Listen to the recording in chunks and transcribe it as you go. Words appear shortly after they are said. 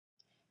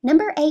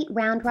Number 8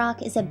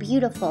 Roundrock is a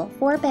beautiful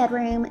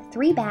 4-bedroom,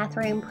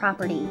 3-bathroom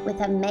property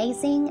with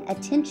amazing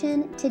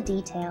attention to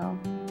detail.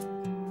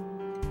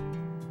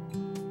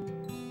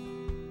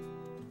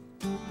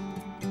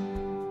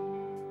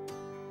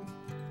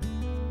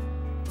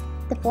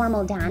 The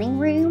formal dining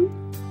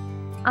room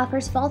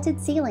offers vaulted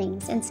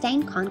ceilings and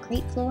stained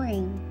concrete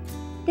flooring.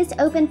 This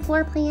open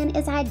floor plan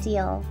is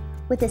ideal,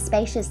 with a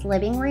spacious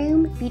living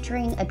room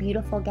featuring a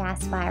beautiful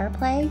gas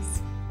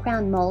fireplace,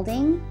 crown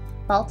molding,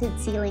 vaulted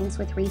ceilings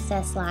with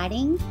recessed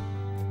lighting,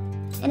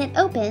 and it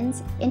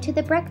opens into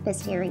the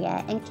breakfast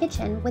area and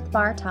kitchen with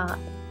bar top.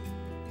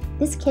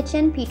 This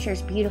kitchen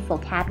features beautiful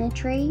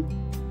cabinetry,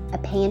 a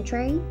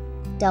pantry,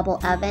 double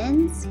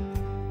ovens,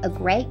 a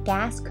great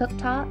gas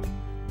cooktop,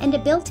 and a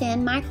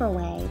built-in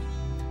microwave.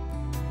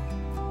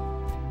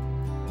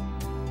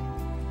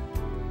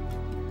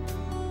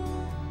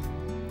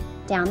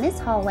 Down this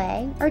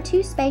hallway are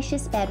 2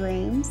 spacious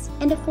bedrooms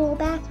and a full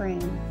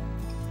bathroom.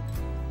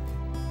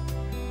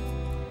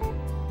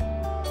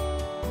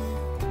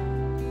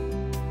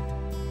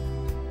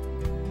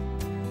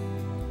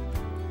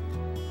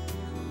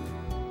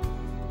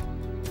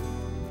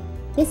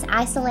 This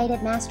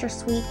isolated master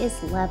suite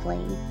is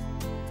lovely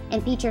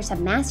and features a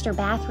master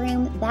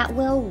bathroom that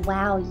will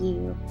wow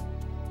you.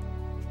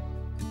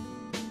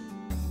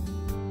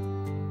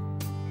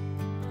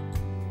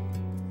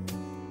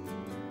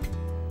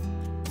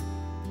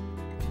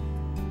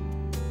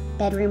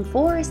 Bedroom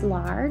 4 is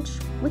large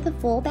with a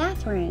full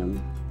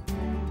bathroom.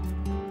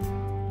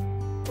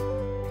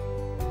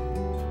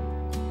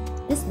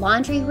 This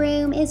laundry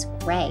room is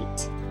great.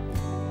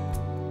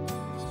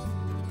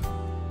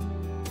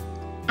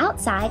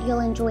 Outside,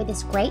 you'll enjoy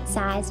this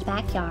great-sized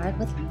backyard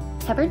with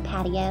covered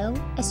patio,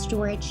 a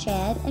storage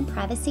shed, and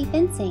privacy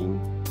fencing.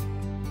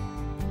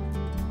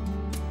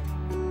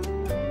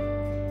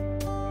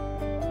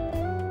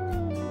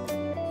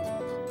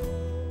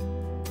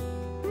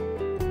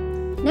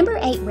 Number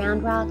 8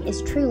 Roundrock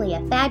is truly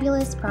a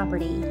fabulous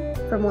property.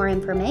 For more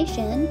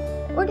information,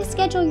 or to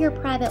schedule your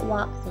private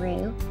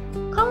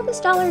walkthrough, call the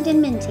Stahler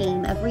Denman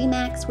team of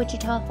ReMax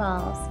Wichita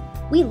Falls.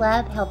 We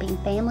love helping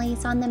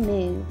families on the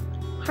move.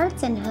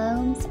 Hearts and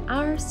homes,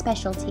 our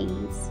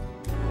specialties.